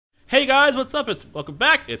Hey guys, what's up? Welcome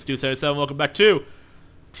back. It's 277. Welcome back to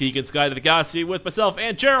Teagan's Guide to the Galaxy with myself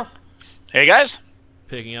and Jerle. Hey guys.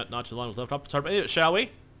 Picking up not too long left up to start, shall we?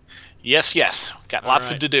 Yes, yes. Got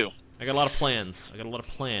lots to do. I got a lot of plans.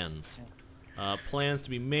 Plans to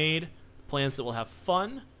be made. Plans that will have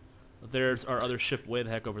fun. There's our other ship way the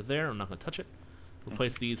heck over there. I'm not going to touch it.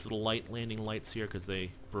 Replace these little landing lights here because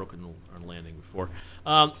they broke on landing before.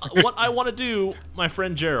 What I want to do, my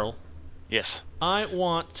friend Jerle. Yes. I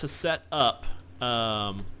want to set up. What do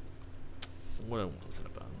I want to set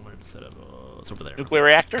up? I wanted to set up. It's over there. Nuclear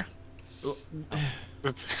reactor?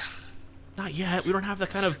 Not yet. We don't have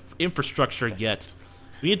that kind of infrastructure yet.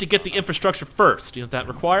 We need to get the infrastructure first. You know what that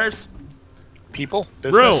requires? People?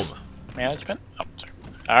 Business? Room. Management? Oh, sorry.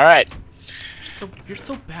 All right. You're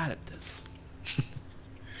so bad at this.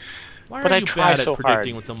 Why but are I you try bad so at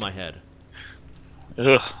predicting hard. what's on my head?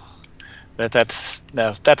 Ugh. That's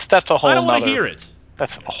a whole. I don't want to hear it.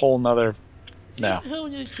 That's a whole nother. No.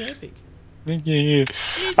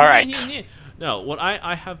 All right. No, what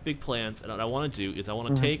I have big plans, and what I want to do is I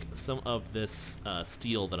want to take some of this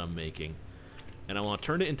steel that I'm making, and I want to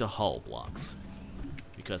turn it into hull blocks,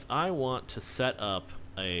 because I want to set up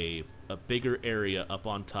a bigger area up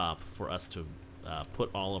on top for us to put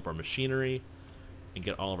all of our machinery and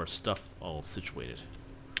get all of our stuff all situated.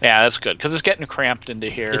 Yeah, that's good, because it's getting cramped into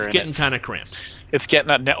here. It's getting kind of cramped. It's getting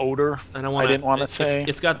that odor. And I didn't want to say.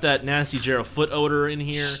 It's got that nasty Jerle foot odor in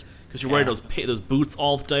here because you're wearing those boots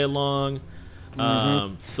all day long.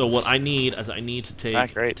 So what I need is I need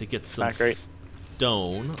to get some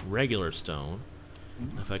stone, regular stone.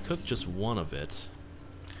 If I cook just one of it,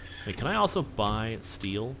 wait, can I also buy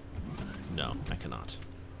steel? No, I cannot.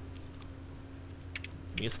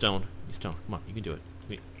 Give me a stone. Give me stone. Come on, you can do it.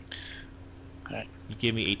 Right. You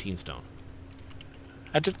gave me 18 stone.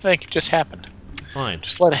 I didn't think it just happened. Fine.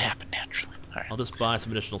 Just let it happen naturally. All right. I'll just buy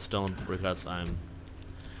some additional stone because I'm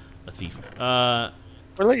a thief. We're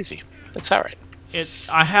lazy. That's all right.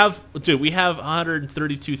 We have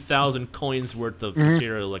 132,000 coins worth of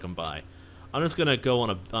material I can buy. I'm just gonna go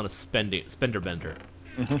on a spender bender.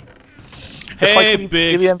 Hey, like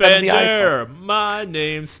big spender! My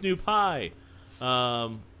name's Snoop High.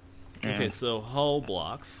 Okay, so hull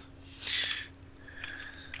blocks.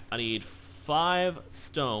 I need 5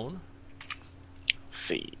 stone. Let's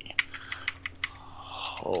see.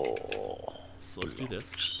 Oh. So let's do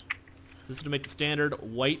this. This is to make the standard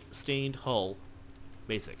white stained hull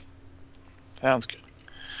basic. Sounds good.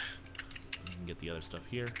 You can get the other stuff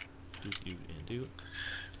here. Do.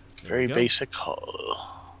 Very basic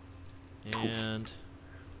hull. And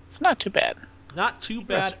it's not too bad. Not too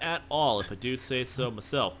bad at all, if I do say so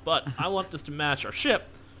myself. But I want this to match our ship,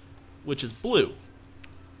 which is blue.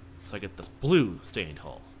 So I get this blue stained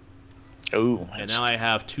hull. Oh, and now I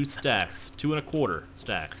have 2 1/4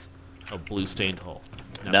 stacks of blue stained hull.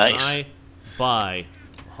 Now, nice. Can I buy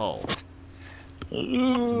hull?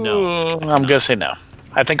 Ooh, no. I'm gonna say no.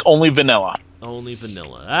 I think only vanilla. Only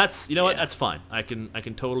vanilla. That's what? That's fine. I can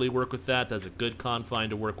totally work with that. That's a good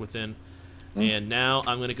confine to work within. And now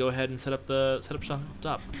I'm gonna go ahead and set up shop up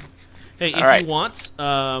top. Hey, if you want,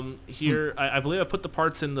 here I believe I put the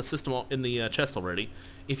parts in the system in the chest already.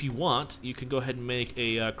 If you want, you can go ahead and make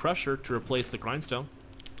a crusher to replace the grindstone.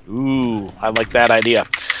 Ooh, I like that idea.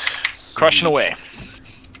 Sweet. Crushing away.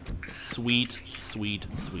 Sweet, sweet,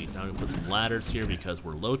 sweet. Now I'm gonna put some ladders here because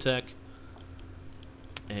we're low tech.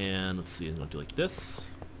 And let's see, I'm gonna do like this.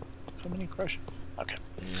 How many crushers? Okay.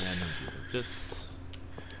 And I'm gonna do like this.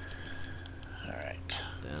 All right.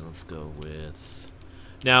 Then let's go with.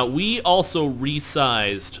 Now we also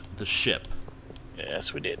resized the ship.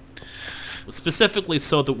 Yes, we did. Specifically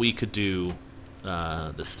so that we could do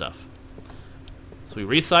this stuff. So we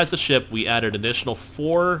resized the ship. We added an additional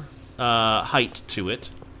 4 height to it,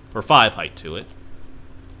 or 5 height to it,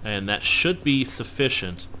 and that should be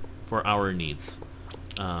sufficient for our needs.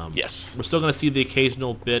 Yes. We're still going to see the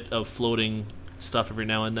occasional bit of floating stuff every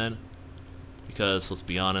now and then, because let's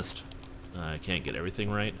be honest, I can't get everything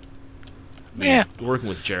right. We're working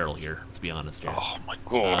with Jerle here. Let's be honest here. Oh my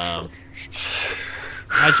gosh.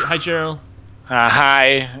 Hi, Jerle.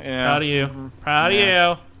 Hi. Yeah. Proud of you. Proud of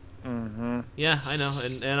you. Yeah, I know.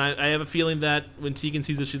 And I have a feeling that when Teagan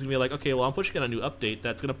sees it, she's going to be like, okay, well, I'm pushing on a new update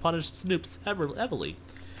that's going to punish Snoop heavily.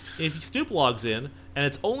 If Snoop logs in, and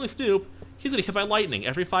it's only Snoop, he's going to get hit by lightning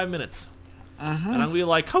every 5 minutes. And I'm going to be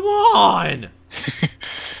like, come on!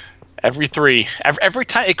 Every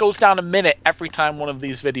time it goes down a minute every time one of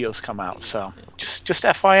these videos come out. So just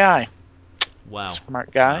FYI. Wow.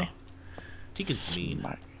 Smart guy. Wow. Teagan's mean.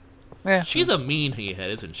 Yeah. She's a mean head,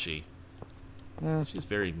 isn't she? She's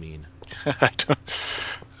very mean.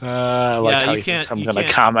 I like how you think I'm going to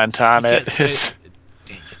comment on it.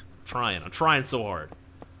 Dang it. I'm trying so hard.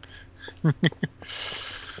 Okay,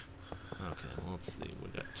 well, let's see. We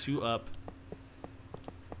got 2 up.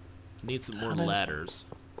 Need some more ladders.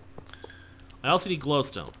 I also need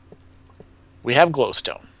glowstone. We have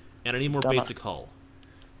glowstone. And I need more basic hull.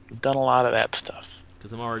 We've done a lot of that stuff.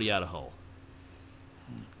 Because I'm already out of hull.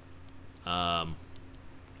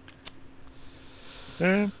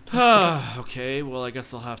 Okay, well, I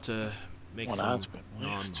guess I'll have to make some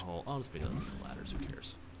non-hull. I'll just make ladders. Who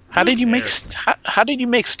cares? How did you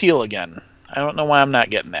make steel again? I don't know why I'm not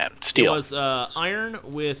getting that. Steel. It was iron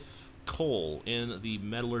with coal in the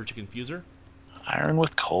metallurgic infuser. Iron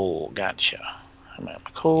with coal. Gotcha. I got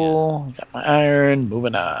my coal. Got my iron.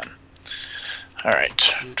 Moving on. All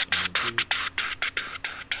right.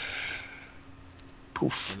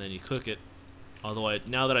 Poof. And then you cook it. Although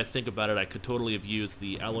now that I think about it, I could totally have used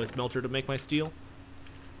the alloy smelter to make my steel.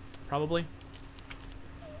 Probably.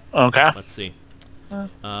 Okay. Let's see.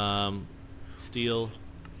 Steel.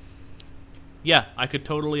 Yeah, I could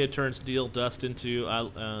totally have turned steel dust into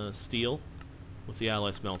steel with the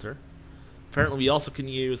alloy smelter. Apparently, we also can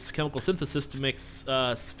use chemical synthesis to make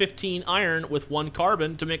 15 iron with 1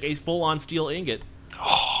 carbon to make a full-on steel ingot.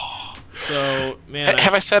 So, man,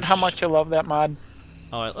 have I said how much I love that mod?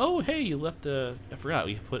 Oh, hey, you left I forgot,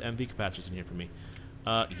 you put MV capacitors in here for me.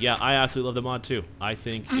 Yeah, I absolutely love the mod, too. I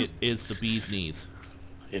think it is the bee's knees.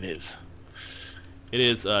 It is. It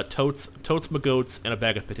is totes magoats and a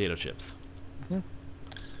bag of potato chips.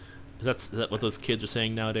 Is that what those kids are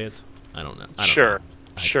saying nowadays? I don't know. Sure.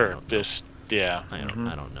 Just, yeah. I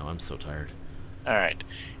don't know. I'm so tired. All right.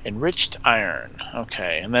 Enriched iron.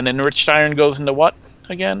 Okay. And then enriched iron goes into what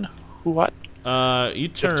again? What? You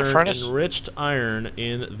turn enriched iron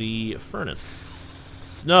in the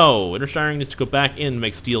furnace. No, enriched iron needs to go back in and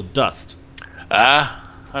make steel dust.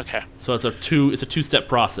 Okay. So it's a two-step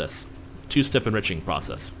process. 2-step enriching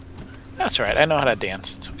process. That's right. I know how to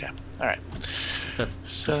dance. It's okay. All right.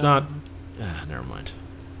 That's not... never mind.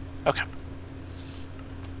 Okay.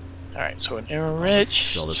 All right. So an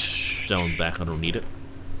enriched... Fill this stone back. I don't need it.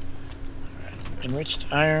 All right.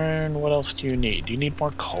 Enriched iron. What else do you need? Do you need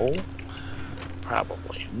more coal?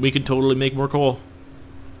 Probably. We can totally make more coal.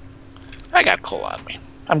 I got coal on me.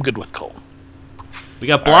 I'm good with coal. We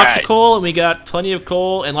got blocks of coal, and we got plenty of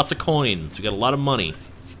coal, and lots of coins. We got a lot of money.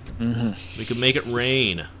 We can make it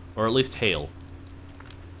rain, or at least hail.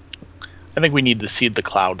 I think we need to seed the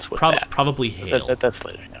clouds with that. Probably hail. That's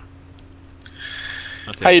later. Yeah.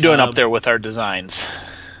 Okay, how you doing up there with our designs?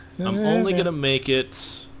 I'm only gonna make it.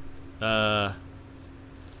 Should I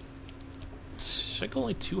go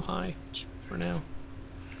only too high for now,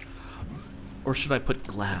 or should I put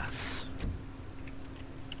glass?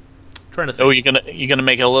 I'm trying to think. Oh, you're gonna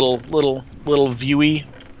make a little viewy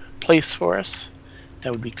place for us.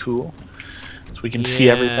 That would be cool, so we can see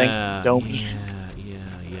everything. Don't we?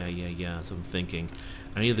 Yeah. So I'm thinking,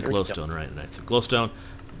 I need the glowstone right tonight. So glowstone,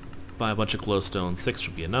 buy a bunch of glowstone. 6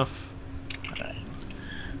 should be enough. Alright.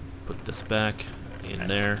 Put this back in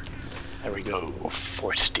there. There we go.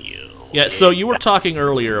 For steel. Yeah. So you were talking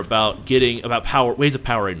earlier about ways of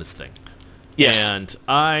powering this thing. Yes. And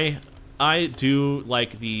I do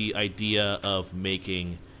like the idea of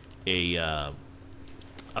making a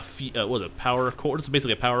power core. It's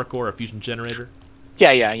basically a power core, a fusion generator.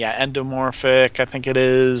 Yeah. Endomorphic, I think it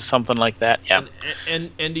is something like that. Yeah. An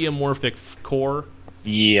endomorphic core.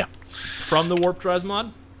 Yeah. From the warp drives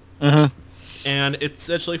mod. And it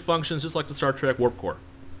essentially functions just like the Star Trek warp core.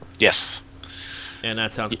 Yes. And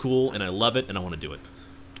that sounds cool, and I love it, and I want to do it.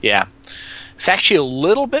 Yeah. It's actually a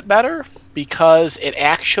little bit better because it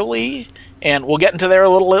actually, and we'll get into there a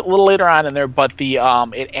little later on in there, but the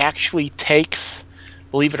it actually takes,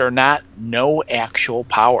 believe it or not, no actual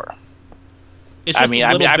power. It's just a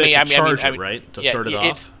little bit to charge it, right? To start it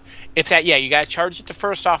off? You gotta charge it to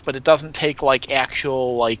first off, but it doesn't take like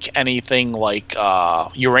actual anything like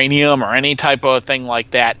uranium or any type of thing like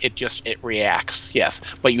that. It reacts, yes.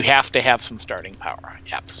 But you have to have some starting power.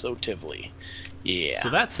 Absolutely. Yeah. So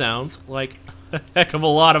that sounds like a heck of a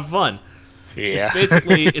lot of fun. Yeah.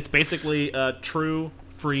 It's basically true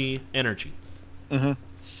free energy. Go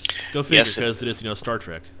figure, because it is Star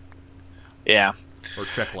Trek. Yeah. Or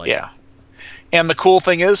Trek-like. Yeah. And the cool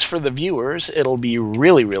thing is, for the viewers, it'll be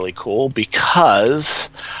really, really cool because,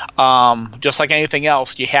 just like anything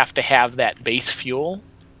else, you have to have that base fuel,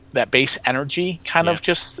 that base energy kind of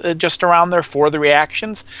just around there for the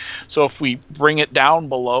reactions. So if we bring it down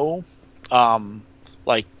below,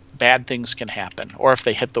 like bad things can happen. Or if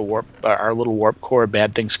they hit the warp, our little warp core,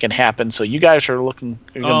 bad things can happen. So you guys are looking.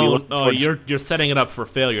 You're gonna be looking towards... you're setting it up for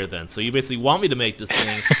failure then. So you basically want me to make this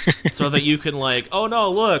thing so that you can like, oh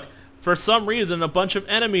no, look, for some reason a bunch of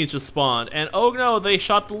enemies just spawned, and oh no, they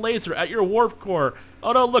shot the laser at your warp core.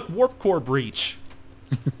 Oh no, look, warp core breach.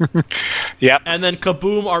 Yep. And then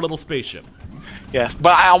kaboom, our little spaceship. Yes,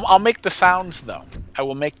 but I'll make the sounds though. I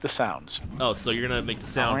will make the sounds. Oh, so you're gonna make the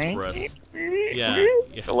sounds for us? Yeah.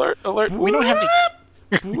 Alert! Alert! We don't have any.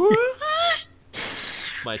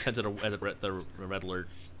 I attempted the red alert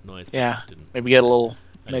noise. Yeah. Didn't. Maybe get a little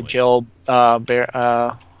Jerle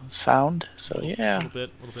bear sound. So yeah. A little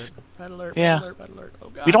bit. Red alert. Yeah. Red alert. Oh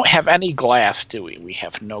god. We don't have any glass, do we? We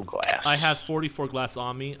have no glass. I have 44 glass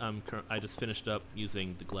on me. I just finished up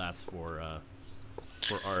using the glass for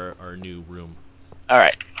our new room. All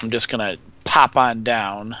right. I'm just gonna pop on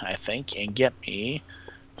down, I think, and get me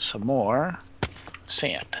some more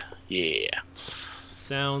sand. Yeah.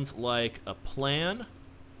 Sounds like a plan.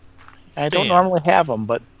 I don't normally have them,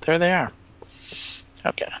 but there they are.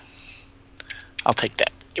 Okay. I'll take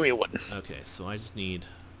that. Give me a wooden. Okay, so I just need...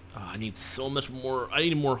 I need so much more. I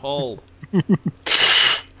need more hull.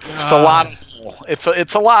 It's a lot of hull.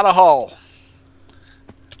 It's a lot of hull.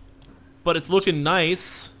 But it's looking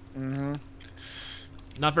nice. Mm-hmm.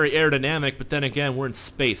 Not very aerodynamic, but then again, we're in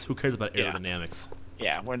space. Who cares about aerodynamics?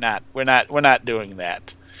 Yeah, we're not doing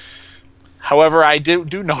that. However, I do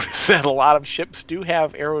notice that a lot of ships do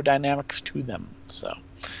have aerodynamics to them. So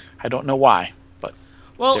I don't know why, but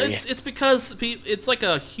it's because it's like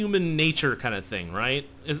a human nature kind of thing, right?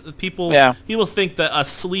 People think that a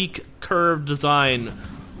sleek, curved design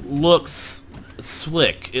looks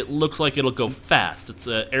slick. It looks like it'll go fast. It's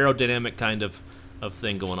an aerodynamic kind of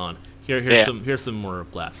thing going on. Here's some more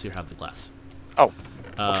glass. Here, have the glass. Oh.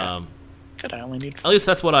 Okay. Good. I only need. At least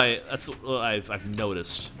that's what I've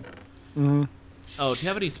noticed. Mm-hmm. Oh, do you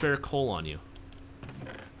have any spare coal on you?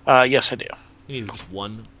 Yes, I do. You need just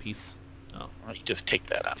one piece. Oh. Well, you just take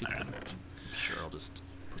that out there. Sure, I'll just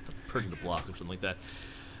put it in the block or something like that.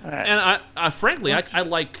 All right. And I frankly, I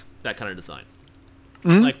like that kind of design.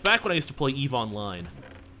 Mm-hmm. Like back when I used to play EVE Online,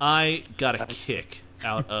 I got a kick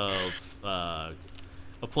out of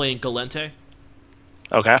playing Galente.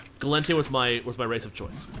 Okay. Galente was my race of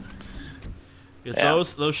choice.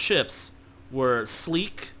 Because those ships were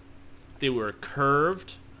sleek, they were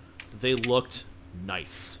curved, they looked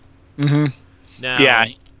nice. Mm-hmm. Now,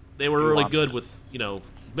 they were really good with,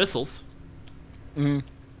 missiles. Mm-hmm.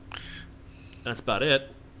 That's about it.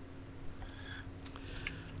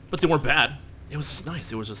 But they weren't bad. It was just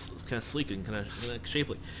nice. It was just kind of sleek and kind of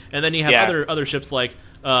shapely. And then you have other ships like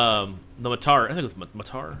the Matar. I think it was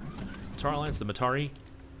Matar. Matar Alliance, the Matari.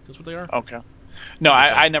 Is that what they are? Okay. No,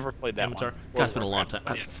 I never played that one. God, it's been a long time.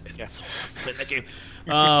 It's been so long since I played that game.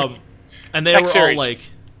 And they were all like,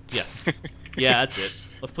 yes. Yeah, that's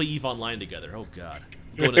it. Let's play EVE Online together. Oh, God.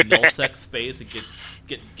 Go into null-sec space and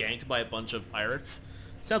get ganked by a bunch of pirates.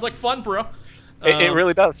 Sounds like fun, bro. It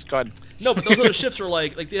really does. Go ahead. No, but those other ships are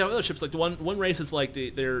like they have other ships. Like the one race is like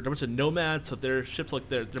they're a bunch of nomads. So their ships like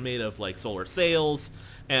they're made of like solar sails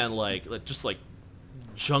and like just like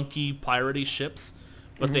junky piratey ships,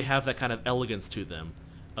 but they have that kind of elegance to them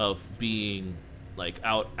of being like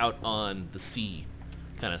out on the sea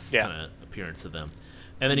kind of appearance to them.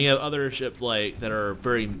 And then you have other ships like that are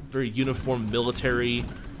very very uniform military,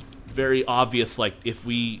 very obvious. Like if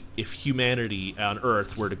humanity on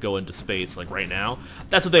Earth were to go into space like right now,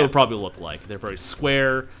 that's what they would probably look like. They're very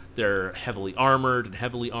square. They're heavily armored and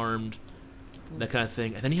heavily armed, that kind of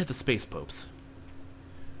thing. And then you have the space popes.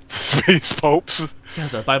 Space popes. Yeah,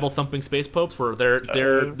 the Bible thumping space popes, where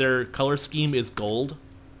their color scheme is gold.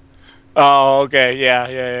 Oh, okay. Yeah.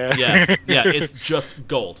 Yeah. It's just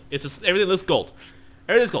gold. It's just everything looks gold.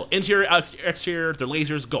 Everything's gold. Interior, exterior, their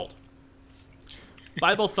lasers, gold.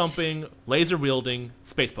 Bible thumping, laser wielding,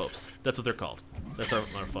 space popes. That's what they're called. That's our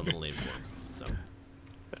fun little name for them. So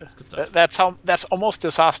that's good stuff. That's almost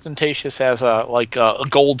as ostentatious as a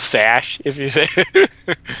gold sash, if you say.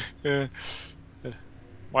 Yeah.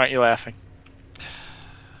 Why aren't you laughing?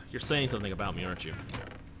 You're saying something about me, aren't you?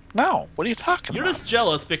 No. What are you talking You're about? just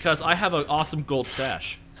jealous because I have an awesome gold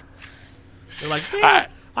sash. You're like, man,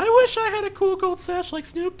 I wish I had a cool gold sash like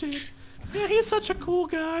Snoop did. Man, he's such a cool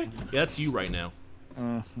guy. Yeah, that's you right now.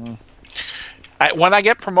 Mm-hmm. When I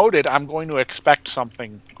get promoted, I'm going to expect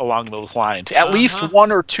something along those lines. At least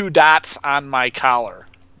 1 or 2 dots on my collar.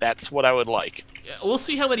 That's what I would like. Yeah, we'll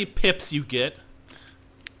see how many pips you get.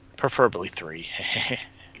 Preferably 3.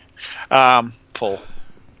 Full.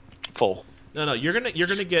 No, you're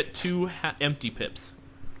gonna get 2 empty pips.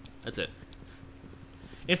 That's it.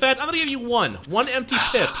 In fact, I'm gonna give you one. One empty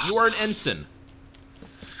pip. You are an ensign.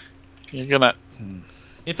 You're gonna...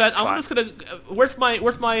 In fact, I'm just gonna... where's my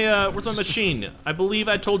machine? I believe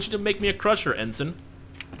I told you to make me a crusher, ensign.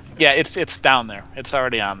 Yeah, it's down there. It's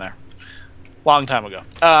already on there. Long time ago.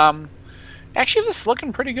 Actually, this is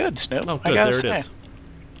looking pretty good, Snoop. Oh, good. There it is.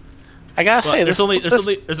 I gotta say,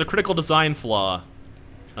 there's a critical design flaw.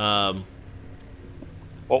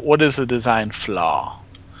 What is the design flaw?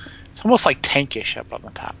 It's almost like tankish up on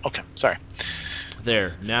the top. Okay, sorry.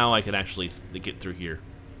 There. Now I can actually get through here.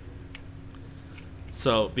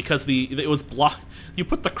 So, because it was blocked, you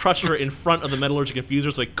put the crusher in front of the metallurgic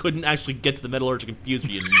infuser, so I couldn't actually get to the metallurgic infuser,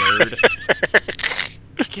 you nerd.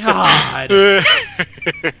 God.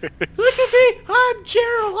 Look at me! I'm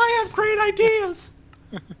Jerle! I have great ideas!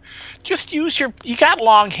 Just use your... You got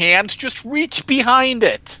long hands. Just reach behind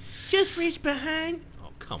it. Just reach behind?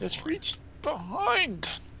 Oh, come on. Just reach behind.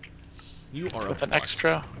 You are with an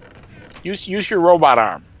extra... Use your robot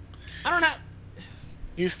arm. I don't know.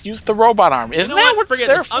 Use the robot arm. Isn't that what it's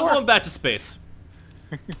there for? I'm going back to space.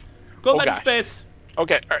 Going back to space.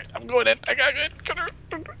 Okay, alright. I'm going in. I got it.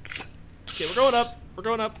 Okay, we're going up. We're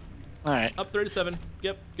going up. Alright. Up 37.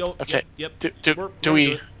 Yep, go. Okay. Yep. Do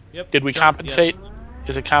we... Yep. Did we compensate? Yes.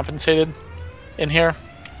 Is it compensated in here?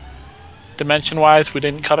 Dimension-wise, we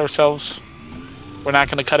didn't cut ourselves? We're not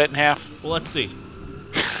going to cut it in half? Well, let's see.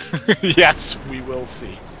 Yes, we will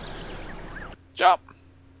see. Jump.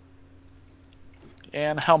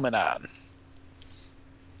 And helmet on.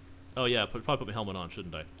 Oh yeah, probably put my helmet on,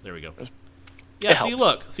 shouldn't I? There we go. Yeah, see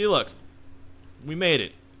look. We made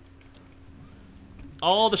it.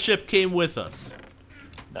 All the ship came with us.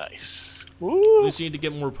 Nice. Woo. We just need to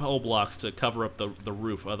get more hull blocks to cover up the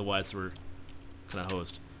roof, otherwise we're kind of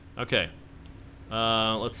hosed. Okay.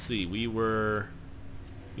 Let's see. We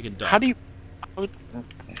can dock. How do you... I'm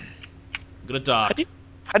gonna dock. How do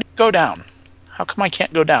you go down? How come I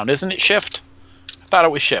can't go down? Isn't it shift? I thought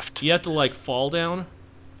it was shift. You have to, like, fall down.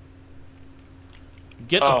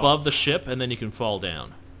 Get above the ship, and then you can fall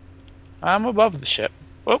down. I'm above the ship.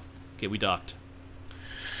 Whoop. Okay, we docked.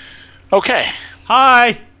 Okay.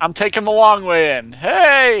 Hi! I'm taking the long way in.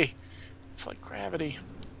 Hey! It's like gravity.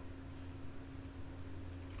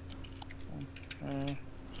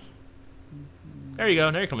 There you go.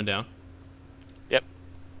 Now you're coming down. Yep.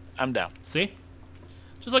 I'm down. See?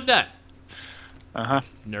 Just like that. Uh-huh.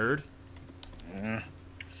 Nerd.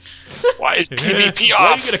 Why is PvP off?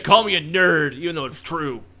 Why are you gonna call me a nerd, even though it's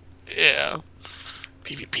true? Yeah.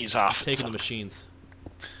 PvP's off. Taking the machines.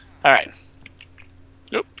 Alright.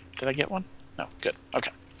 Nope. Did I get one? No. Good.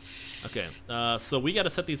 Okay. Okay. So we gotta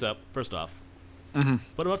set these up, first off. Mm-hmm.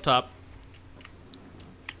 Put them up top.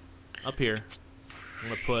 Up here. I'm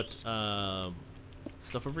gonna put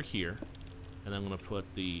stuff over here. And I'm gonna put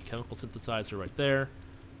the chemical synthesizer right there.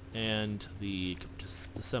 And the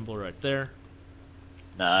assembler right there.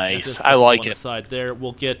 Nice. I like it. On the side there.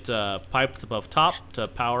 We'll get pipes above top to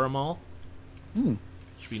power them all.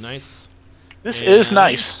 Should be nice. This is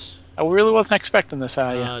nice. I really wasn't expecting this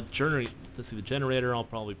out of you. Let's see, the generator I'll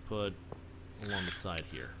probably put along the side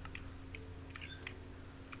here.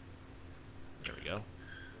 There we go.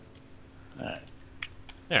 Alright.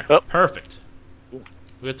 There. Oh. Perfect. We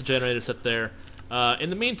got the generator set there. In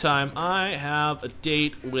the meantime, I have a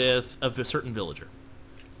date with a certain villager.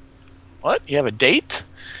 What? You have a date?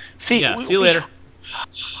 See, yeah, see you later.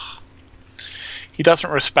 He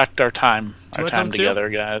doesn't respect our time together,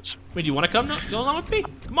 guys. Wait, do you want to go along with me?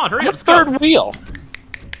 Come on, hurry up, let's go. Third wheel.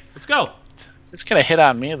 Let's go. It's gonna hit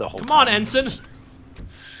on me the whole time. Come on, ensign.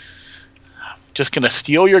 Just gonna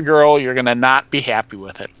steal your girl. You're gonna not be happy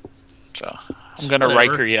with it. So I'm gonna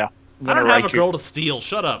Riker you. I don't have a girl to steal.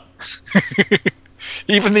 Shut up.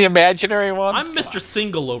 Even the imaginary one? I'm Mr.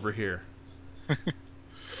 Single over here.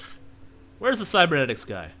 Where's the cybernetics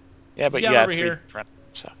guy? Yeah, but you got over here.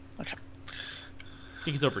 So, okay. I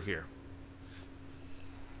think he's over here.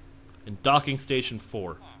 In docking station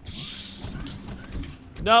 4.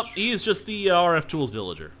 Nope, he's just the RF Tools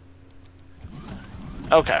villager.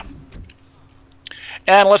 Okay.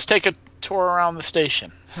 And let's take a tour around the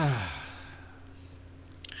station.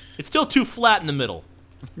 It's still too flat in the middle.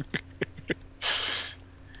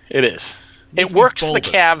 It is. It works the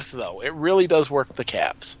calves, though. It really does work the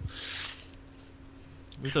calves.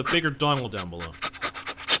 With a bigger dongle down below.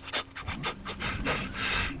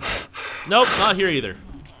 Nope, not here either.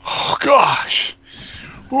 Oh, gosh.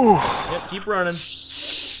 Ooh. Yep, keep running.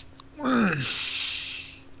 This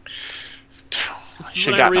is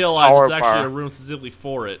when I realized there's actually a room specifically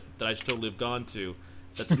for it that I should totally have gone to.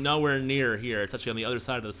 That's nowhere near here. It's actually on the other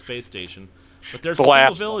side of the space station. But there's a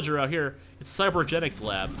single villager out here. It's a cybergenics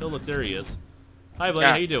lab. Oh, look, there he is. Hi, buddy.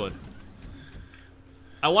 How you doing?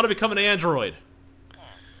 I want to become an android.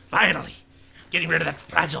 Finally! Getting rid of that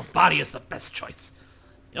fragile body is the best choice.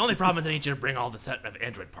 The only problem is I need you to bring all the set of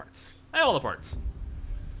android parts. I have all the parts.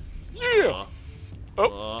 Yeah.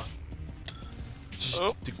 Oh.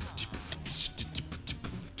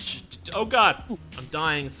 Oh God! I'm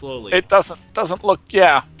dying slowly. It doesn't look.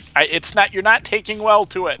 Yeah. It's not. You're not taking well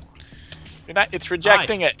to it. You're not. It's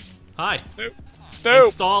rejecting it. Hi. Snoop.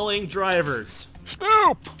 Installing drivers.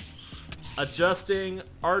 Snoop. Adjusting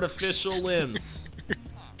artificial limbs.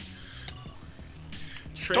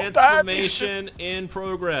 Don't die, Transformation in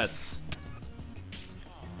progress.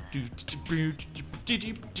 I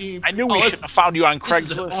knew we should have found you on This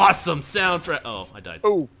is an Craigslist. awesome soundtrack. Oh, I died.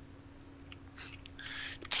 Oh.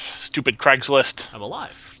 Stupid Craigslist. I'm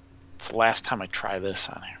alive. It's the last time I try this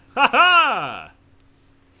on here. Ha ha!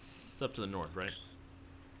 It's up to the north, right?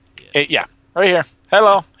 Yeah, right here.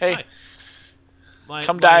 Hello. Hey. Hi.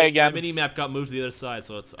 Come die again. My mini map got moved to the other side,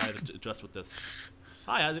 so I had to adjust with this.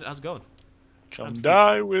 Hi, how's it going? Come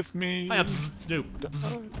die with me. Hi, I'm Snoop.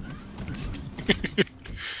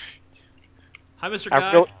 Hi, Mr. I'm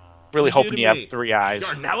Guy. really What hoping do you to me? have 3 eyes.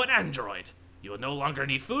 You're now an android. You will no longer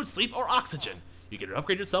need food, sleep, or oxygen. You can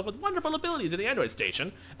upgrade yourself with wonderful abilities in the Android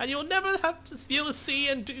station, and you'll never have to be able to see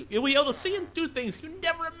and do. You'll be able to see and do things you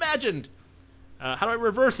never imagined. How do I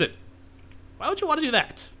reverse it? Why would you want to do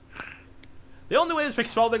that? The only way is by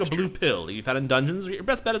swallowing a blue pill that you've had in dungeons, or your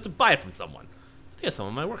best bet is to buy it from someone. I think I have some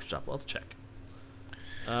in my workshop. Well, let's check.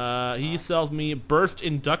 He sells me burst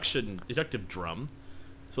inductive drum.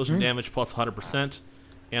 Explosion damage plus 100%,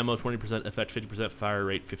 ammo 20%, effect 50%, fire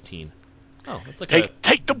rate 15. Oh, that's like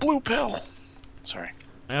take the blue pill. Sorry.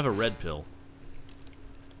 I have a red pill.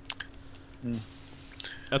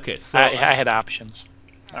 Okay, so I had options.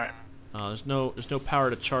 All right. there's no power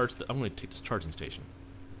to charge. I'm going to take this charging station.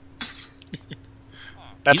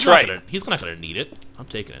 That's right. He's not going to need it. I'm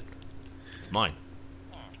taking it. It's mine.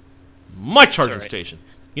 My charging right. station.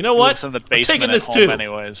 You know what? It's in the I'm basement taking this at home too.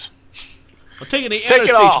 anyways. I'm taking the Take anode it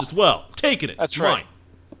station all. as well. I'm taking it. That's It's right.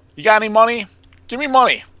 mine. You got any money? Give me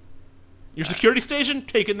money. Your security station?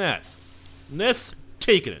 Taking that. And this?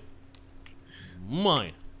 Taking it.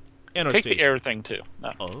 Mine. Anode Take station. the air thing too.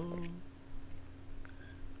 No. Oh.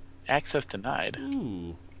 Access denied.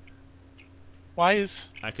 Ooh. Why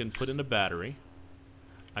is... I can put in a battery.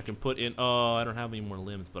 I can put in... Oh, I don't have any more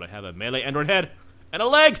limbs, but I have a melee android head and a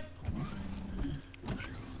leg!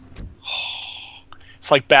 It's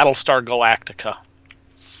like Battlestar Galactica.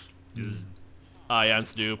 Hi, I'm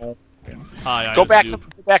Snoop. Hi, I'm Go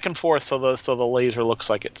Snoop. back and forth so the laser looks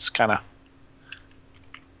like it's kind of...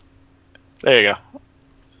 There you go.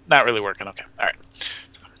 Not really working. Okay. All right.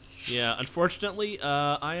 So, Yeah, unfortunately,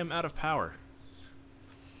 I am out of power.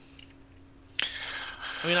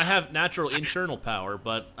 I mean, I have natural internal power,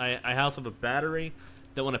 but I also have a battery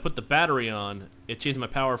that when I put the battery on, it changed my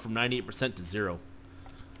power from 98% to 0.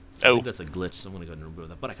 So I think that's a glitch, so I'm going to go ahead and remove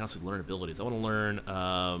that. But I can also learn abilities. I want to learn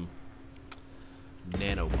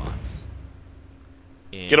nanobots.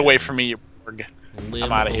 get away from me, you org. Limb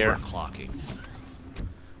I'm outta here. overclocking.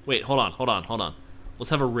 Wait, hold on. Let's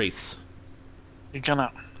have a race. You're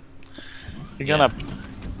gonna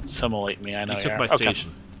assimilate me. I know You took you my are. Okay.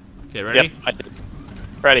 station. Okay, ready? Yep, I did.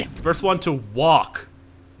 Ready. First one to walk.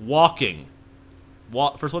 Walking.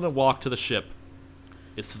 First one to walk to the ship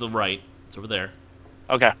is to the right. It's over there.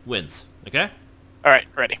 Okay. Wins. Okay? All right.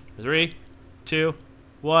 Ready. 3, 2,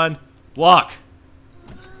 1, walk.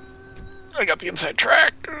 I got the inside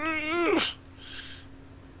track.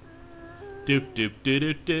 Doop doop doo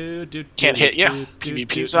doo doo doo. Can't hit ya.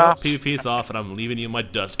 PvP's off. PvP's off, and I'm leaving you in my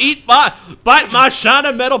dust. Bite my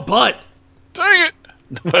shiny metal butt. Dang it.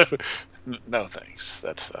 No thanks.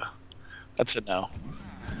 That's a no.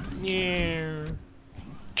 Yeah.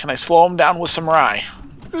 Can I slow him down with some rye?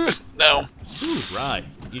 No. Ooh, rye.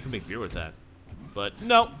 You can make beer with that. But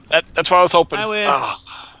no. That's what I was hoping. I win.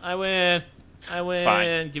 Ah. I win.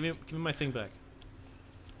 Fine. Give me my thing back.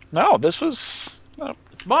 No, this was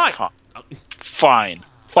It's mine. fine.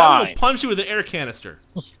 I will punch you with an air canister.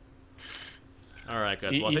 Alright,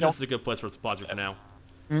 guys. Well, I think this is a good place for a sponsor for now.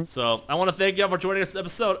 So, I want to thank you all for joining us this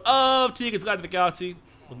episode of Teagan's Guide to the Galaxy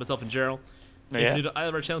with myself and Jerle. If you're new to either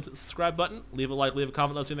of our channels, hit the subscribe button, leave a like, leave a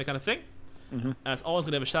comment, let us know that kind of thing. As always,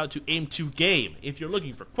 going to have a shout out to Aim2Game. If you're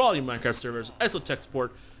looking for quality Minecraft servers, ISO tech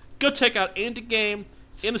support, go check out Aim2Game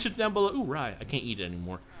in the description down below. Ooh, rye. I can't eat it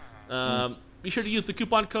anymore. Be sure to use the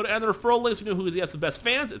coupon code and the referral links. We know who has the best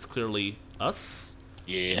fans. It's clearly us.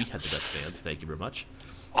 Yeah. We had the best fans. Thank you very much.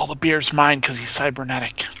 All the beer's mine because he's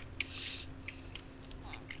cybernetic.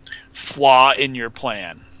 Flaw in your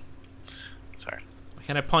plan. Sorry. Why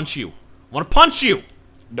can't I punch you? I want to punch you!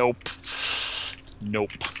 Nope.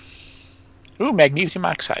 Nope. Ooh, magnesium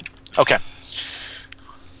oxide. Okay.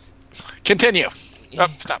 Continue. Oh,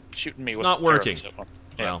 stop shooting me with not working.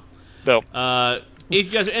 Yeah. Well, So, if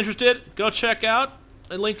you guys are interested, go check out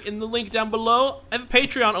the link down below. I have a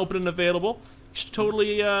Patreon open and available. You should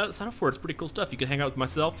totally sign up for it. It's pretty cool stuff. You can hang out with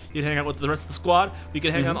myself. You can hang out with the rest of the squad. We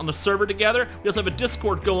can hang out on the server together. We also have a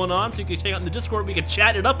Discord going on, so you can hang out in the Discord. We can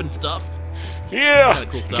chat it up and stuff. yeah. Kind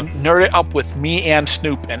of cool stuff. You can nerd it up with me and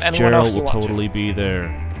Snoop and anyone else Jerle you will want totally be there.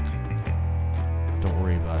 Don't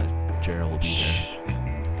worry about it. Jerle will be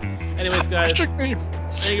there. Anyways, guys, to.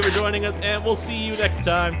 thank you for joining us, and we'll see you next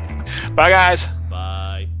time. Bye, guys.